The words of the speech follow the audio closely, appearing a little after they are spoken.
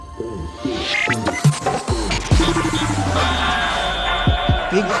Big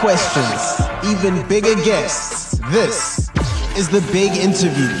questions, even bigger guests. This is The Big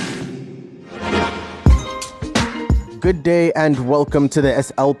Interview. Good day and welcome to the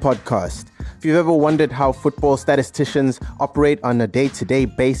SL Podcast. If you've ever wondered how football statisticians operate on a day-to-day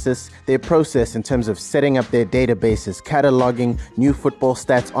basis, their process in terms of setting up their databases, cataloging new football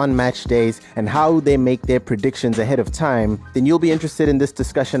stats on match days, and how they make their predictions ahead of time, then you'll be interested in this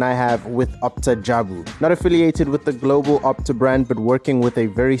discussion I have with Opta Jabu. Not affiliated with the global Opta brand, but working with a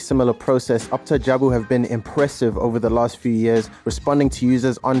very similar process, Opta Jabu have been impressive over the last few years, responding to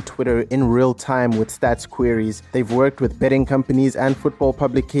users on Twitter in real time with stats queries. They've worked with betting companies and football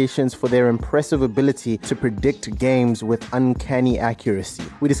publications for their impressive ability to predict games with uncanny accuracy.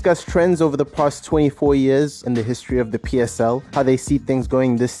 We discussed trends over the past 24 years in the history of the PSL, how they see things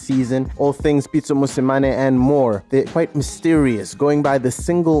going this season, all things Pitso Mosimane and more. They're quite mysterious, going by the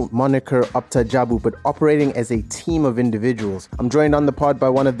single moniker Opta Jabu, but operating as a team of individuals. I'm joined on the pod by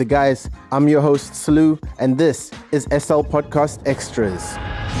one of the guys. I'm your host, Slu, and this is SL Podcast Extras.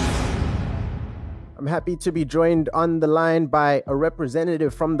 I'm happy to be joined on the line by a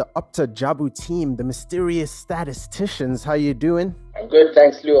representative from the Opta Jabu team, the mysterious statisticians. How you doing? I'm good,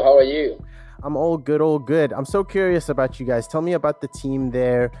 thanks, Lou. How are you? I'm all good, all good. I'm so curious about you guys. Tell me about the team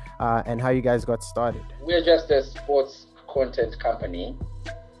there and how you guys got started. We're just a sports content company.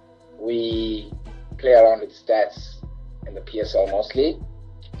 We play around with stats in the PSL mostly.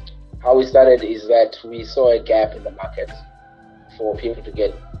 How we started is that we saw a gap in the market for people to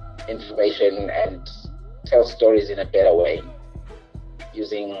get information and tell stories in a better way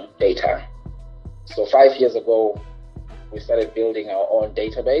using data. So 5 years ago, we started building our own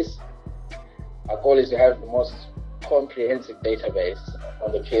database. Our goal is to have the most comprehensive database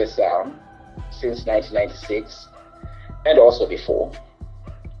on the PSL since 1996 and also before.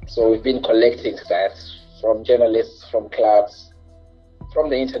 So we've been collecting stats from journalists, from clubs, from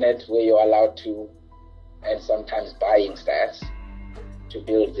the internet where you're allowed to, and sometimes buying stats to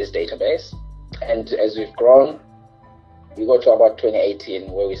build this database. And as we've grown, we got to about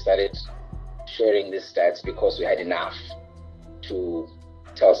 2018 where we started sharing these stats because we had enough to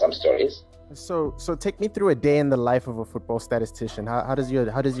tell some stories. So take me through a day in the life of a football statistician. How does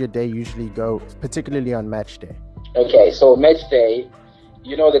your day usually go, particularly on match day? Okay, so match day,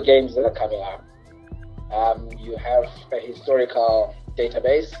 you know the games that are coming up. You have a historical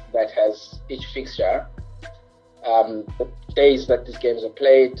database that has each fixture, the days that these games are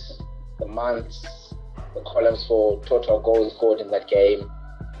played, the months, the columns for total goals scored in that game,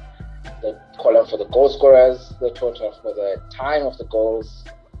 the column for the goal scorers, the total for the time of the goals,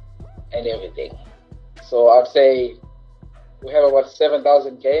 and everything. So I'd say we have about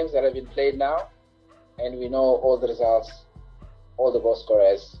 7,000 games that have been played now, and we know all the results, all the goal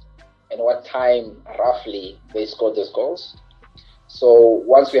scorers, and what time roughly they scored those goals. So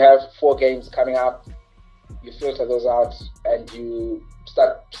once we have 4 games coming up, you filter those out and you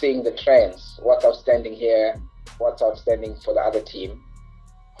start seeing the trends. What's outstanding here, what's outstanding for the other team,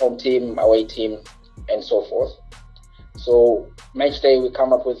 home team, away team, and so forth. So match day, we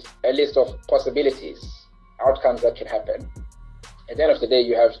come up with a list of possibilities, outcomes that can happen. At the end of the day,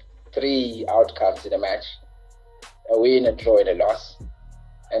 you have 3 outcomes in a match: a win, a draw, and a loss.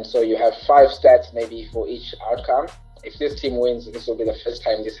 And so you have 5 stats maybe for each outcome. If this team wins, this will be the first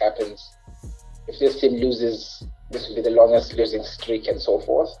time this happens. If this team loses, this will be the longest losing streak, and so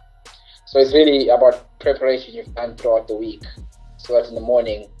forth. So it's really about preparation you've done throughout the week, so that in the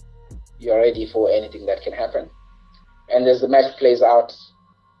morning you're ready for anything that can happen. And as the match plays out,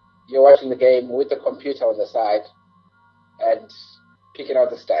 you're watching the game with the computer on the side and picking out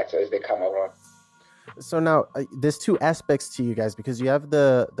the stats as they come around. So now there's 2 aspects to you guys, because you have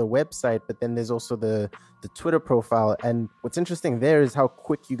the website, but then there's also the Twitter profile. And what's interesting there is how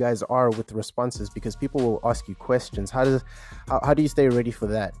quick you guys are with responses, because people will ask you questions. How do you stay ready for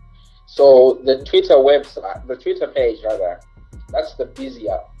that? So the Twitter page rather, that's the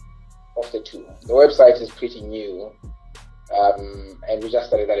busier of the 2. The website is pretty new, and we just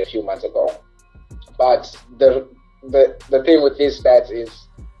started that a few months ago. But the thing with these stats is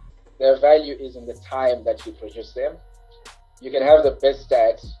their value is in the time that you produce them. You can have the best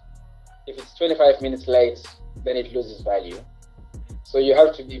stat. If it's 25 minutes late, then it loses value. So you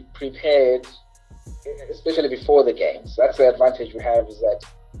have to be prepared, especially before the games. That's the advantage we have, is that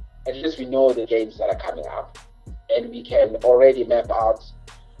at least we know the games that are coming up, and we can already map out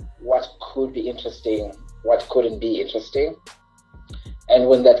what could be interesting, what couldn't be interesting. And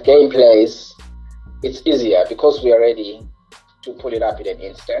when that game plays, it's easier because we are ready to pull it up in an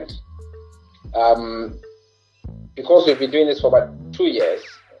instant. Because we've been doing this for about 2 years,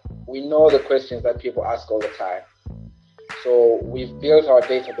 we know the questions that people ask all the time. So we've built our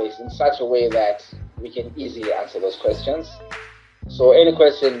database in such a way that we can easily answer those questions. So any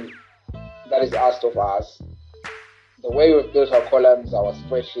question that is asked of us, the way we've built our columns, our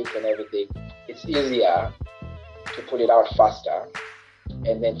spreadsheets and everything, it's easier to pull it out faster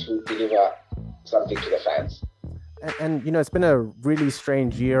and then to deliver something to the fans. And it's been a really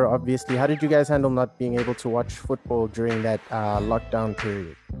strange year, obviously. How did you guys handle not being able to watch football during that lockdown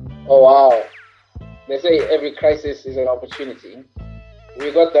period? Oh, wow. They say every crisis is an opportunity.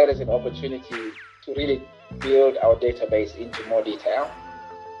 We got that as an opportunity to really build our database into more detail.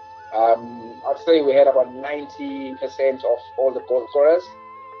 I'd say we had about 90% of all the goal scorers.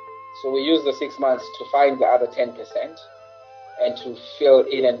 So we used the 6 months to find the other 10% and to fill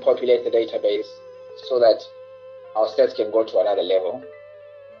in and populate the database so that our stats can go to another level.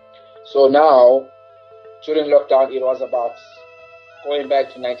 So now, during lockdown, it was about going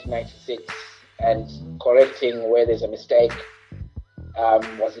back to 1996 and correcting where there's a mistake.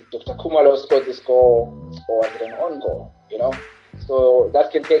 Was it Dr. Kumalo scored this goal or was it an own goal? So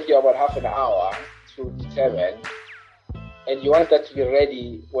that can take you about half an hour to determine. And you want that to be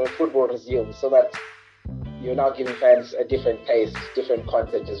ready when football resumes so that you're now giving fans a different taste, different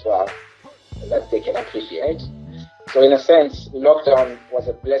content as well that they can appreciate. So in a sense, lockdown was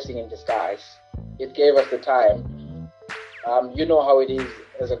a blessing in disguise. It gave us the time. You know how it is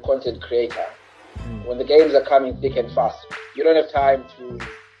as a content creator. When the games are coming thick and fast, you don't have time to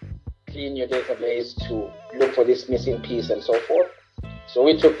clean your database, to look for this missing piece and so forth. So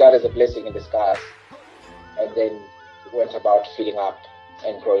we took that as a blessing in disguise and then went about filling up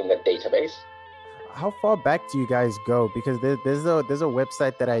and growing the database. How far back do you guys go? Because there's a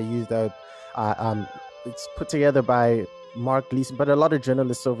website that I use that it's put together by Mark Gleason, but a lot of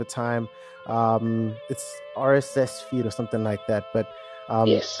journalists over time. It's RSS feed or something like that. But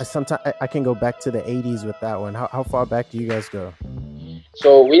yes. Sometimes I can go back to the 80s with that one. How far back do you guys go?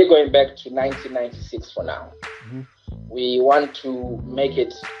 So we're going back to 1996 for now. Mm-hmm. We want to make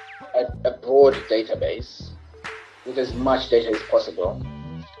it a broad database with as much data as possible,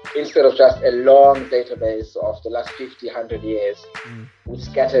 instead of just a long database of the last 50, 100 years with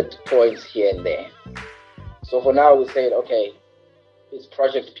scattered points here and there. So for now, we said, okay, it's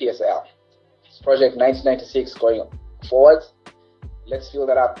Project PSL. It's Project 1996 going forward. Let's fill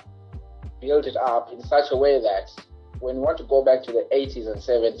that up, build it up in such a way that when we want to go back to the 80s and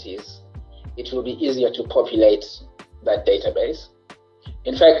 70s, it will be easier to populate that database.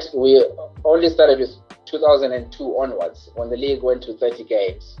 In fact, we only started with 2002 onwards, when the league went to 30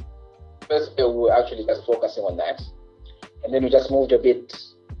 games. First, we were actually just focusing on that. And then we just moved a bit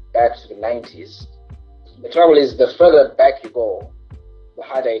back to the 90s. The trouble is, the further back you go, the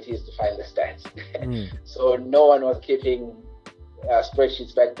harder it is to find the stats. So no one was keeping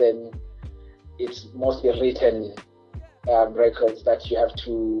spreadsheets back then. It's mostly written records that you have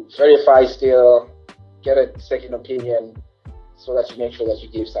to verify still, get a second opinion, so that you make sure that you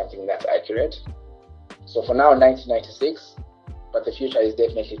give something that's accurate. So for now, 1996, but the future is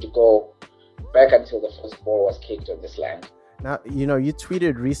definitely to go back until the first ball was kicked on this land. Now, you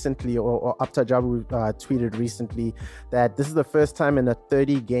tweeted recently, or Apta Jabu tweeted recently, that this is the first time in a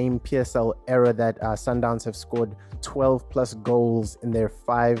 30-game PSL era that Sundowns have scored 12 plus goals in their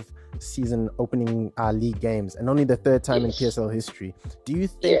 5 season opening league games, and only the third time in PSL history. Do you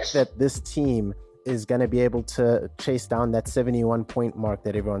think that this team is going to be able to chase down that 71 point mark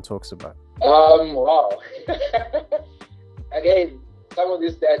that everyone talks about? Wow. Again, some of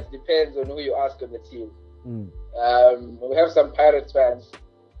these stats depends on who you ask on the team. We have some Pirates fans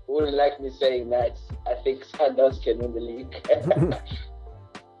who wouldn't like me saying that I think Sundowns can win the league.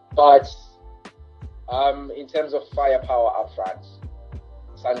 But in terms of firepower up front,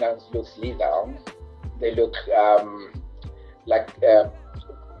 Sundowns looks lethal. They look like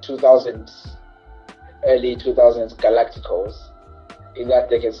 2000s, early 2000s Galacticos, in that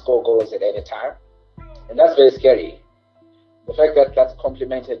they can score goals at any time. And that's very scary. The fact that that's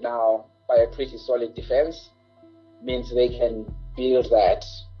complemented now by a pretty solid defense means they can build that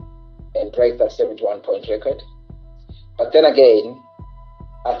and break that 71 point record. But then again,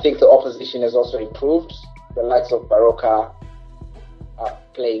 I think the opposition has also improved. The likes of Baroka are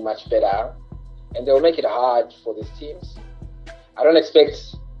playing much better, and they'll make it hard for these teams. I don't expect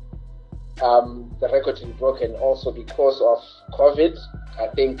the record to be broken also because of COVID. I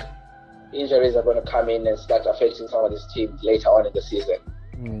think injuries are going to come in and start affecting some of these teams later on in the season.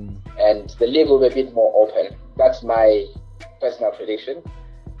 And the league will be a bit more open. That's my personal prediction.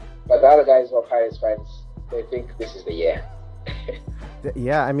 But the other guys who are Pirates fans, they think this is the year.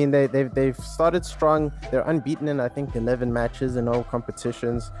 Yeah, I mean they've started strong. They're unbeaten in I think 11 matches in all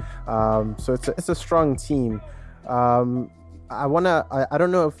competitions. So it's a strong team. Um, I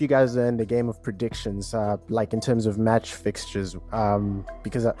don't know if you guys are in the game of predictions, like in terms of match fixtures.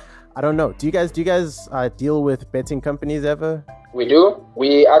 Because I don't know. Do you guys deal with betting companies ever? We do.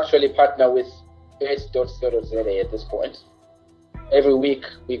 We actually partner with bet.co.za at this point. Every week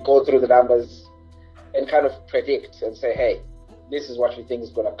we go through the numbers and kind of predict and say, hey, this is what we think is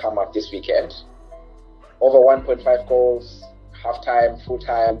going to come up this weekend. Over 1.5 goals, halftime,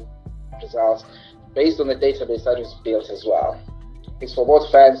 full-time results, based on the database that is built as well. It's for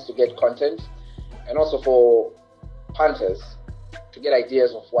both fans to get content and also for punters to get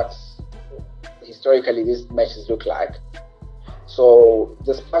ideas of what historically these matches look like. So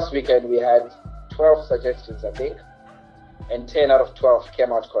this past weekend we had 12 suggestions, I think, and 10 out of 12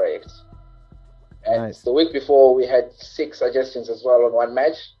 came out correct. And Nice. the week before, we had 6 suggestions as well on one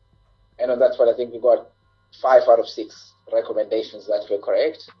match. And on that one, I think we got 5 out of 6 recommendations that were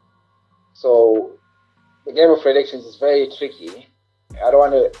correct. So the game of predictions is very tricky. I don't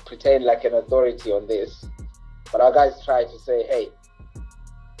want to pretend like an authority on this, but our guys try to say, hey,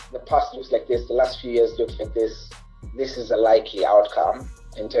 the past looks like this, the last few years look like this is a likely outcome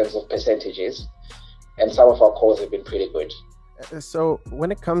in terms of percentages. And some of our calls have been pretty good. So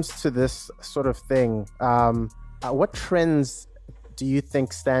when it comes to this sort of thing, what trends do you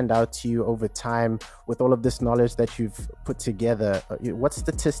think stand out to you over time with all of this knowledge that you've put together? What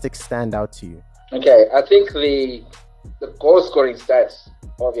statistics stand out to you? Okay, I think the goal scoring stats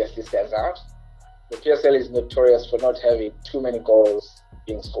obviously stands out. The PSL is notorious for not having too many goals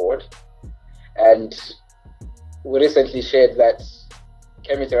being scored. And we recently shared that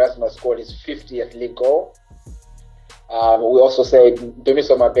Kemi Terasma scored his 50th league goal. We also said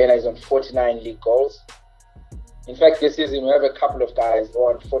Dumiso Mabena is on 49 league goals. In fact, this season we have a couple of guys who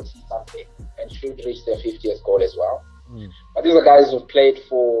are on 40-something and should reach their 50th goal as well. But these are guys who've played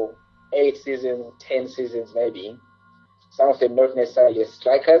for 8 seasons, 10 seasons maybe. Some of them not necessarily as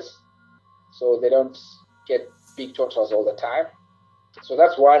strikers, so they don't get big totals all the time. So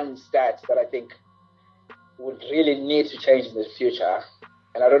that's one stat that I think would really need to change in the future.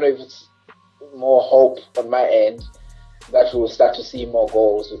 And I don't know if it's more hope on my end that we'll start to see more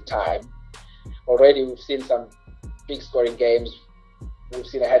goals with time. Already we've seen some big scoring games. We've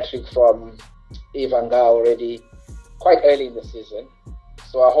seen a hat-trick from Ivanga already quite early in the season.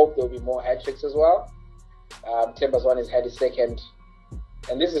 So I hope there'll be more hat-tricks as well. Tembazwane has had his second.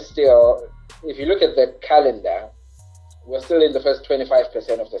 And this is still, if you look at the calendar, we're still in the first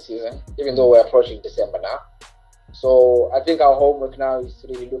 25% of the season, even though we're approaching December now. So I think our homework now is to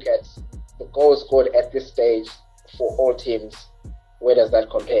really look at the goals scored at this stage for all teams. Where does that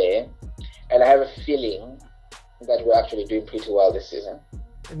compare? And I have a feeling that we're actually doing pretty well this season.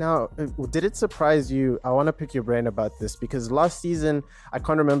 Now, did it surprise you? I want to pick your brain about this because last season, I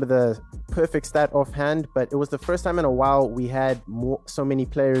can't remember the perfect stat offhand, but it was the first time in a while we had so many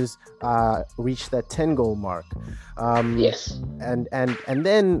players reach that 10-goal mark. Yes. And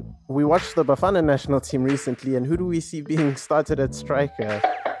then we watched the Bafana national team recently, and who do we see being started at striker?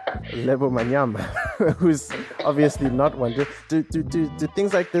 Lebo Manyama, who's obviously not one. Do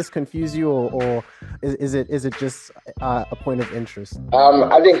things like this confuse you, or is it just a point of interest?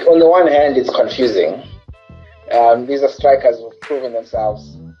 I think on the one hand it's confusing. These are strikers who've proven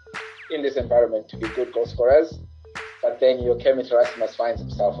themselves in this environment to be good goal scorers, but then your Kemi Terasmas finds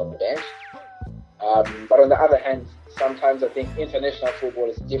himself on the bench. But on the other hand, sometimes I think international football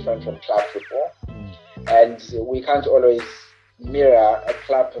is different from club football, and we can't always mirror a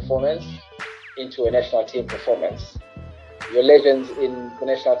club performance into a national team performance. Your legends in the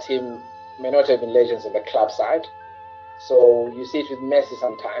national team may not have been legends on the club side. So you see it with Messi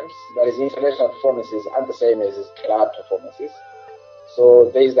sometimes, that his international performances aren't the same as his club performances.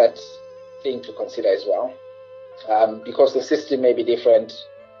 So there is that thing to consider as well. Because the system may be different,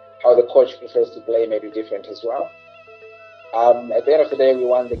 how the coach prefers to play may be different as well. At the end of the day, we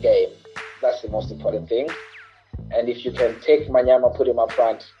won the game. That's the most important thing. And if you can take Manyama, put him up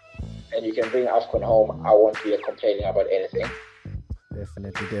front, and you can bring AFCON home, I won't be complaining about anything.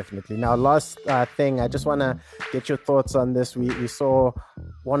 Definitely. Now, last thing, I just want to get your thoughts on this. We saw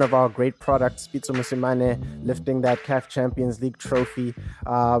one of our great products, Pitso Mosimane, lifting that CAF Champions League trophy.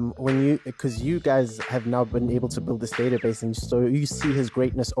 Because you guys have now been able to build this database, and so you see his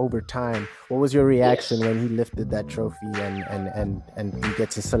greatness over time. What was your reaction when he lifted that trophy and you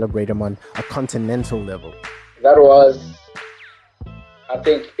get to celebrate him on a continental level? That was, I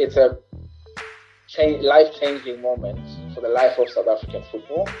think it's a life-changing moment for the life of South African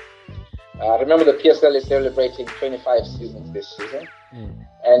football. Remember, the PSL is celebrating 25 seasons this season.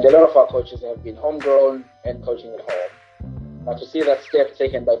 And a lot of our coaches have been homegrown and coaching at home. But to see that step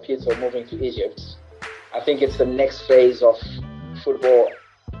taken by Pitso moving to Egypt, I think it's the next phase of football,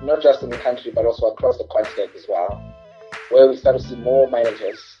 not just in the country, but also across the continent as well, where we start to see more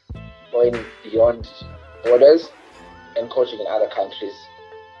managers going beyond borders and coaching in other countries.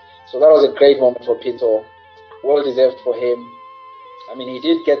 So that was a great moment for Pitso, well deserved for him. I mean, he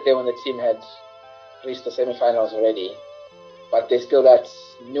did get there when the team had reached the semi-finals already, but there's still that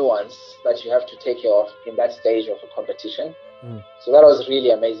nuance that you have to take care of in that stage of a competition. So that was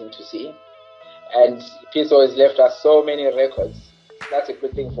really amazing to see. And Pitso has left us so many records. That's a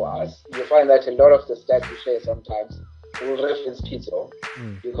good thing for us. You find that a lot of the stats we share sometimes will reference Pitso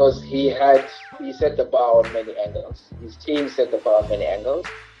because he set the bar on many angles. His team set the bar on many angles.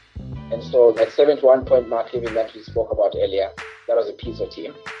 And so that 71 point mark even that we spoke about earlier, that was a Pitso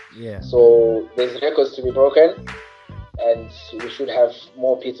team. Yeah. So there's records to be broken, and we should have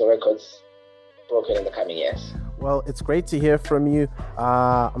more Pitso records broken in the coming years. Well, it's great to hear from you.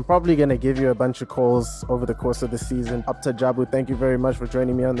 I'm probably going to give you a bunch of calls over the course of the season. Upta Jabu, thank you very much for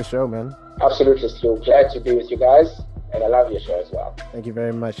joining me on the show, man. Absolutely, Stu. Glad to be with you guys, and I love your show as well. Thank you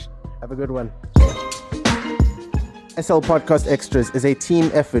very much. Have a good one. SL Podcast Extras is a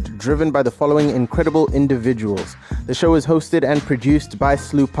team effort driven by the following incredible individuals. The show is hosted and produced by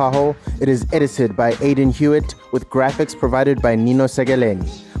Slu Paho. It is edited by Aidan Hewitt with graphics provided by Nino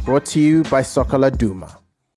Segaleni. Brought to you by Sokola Duma.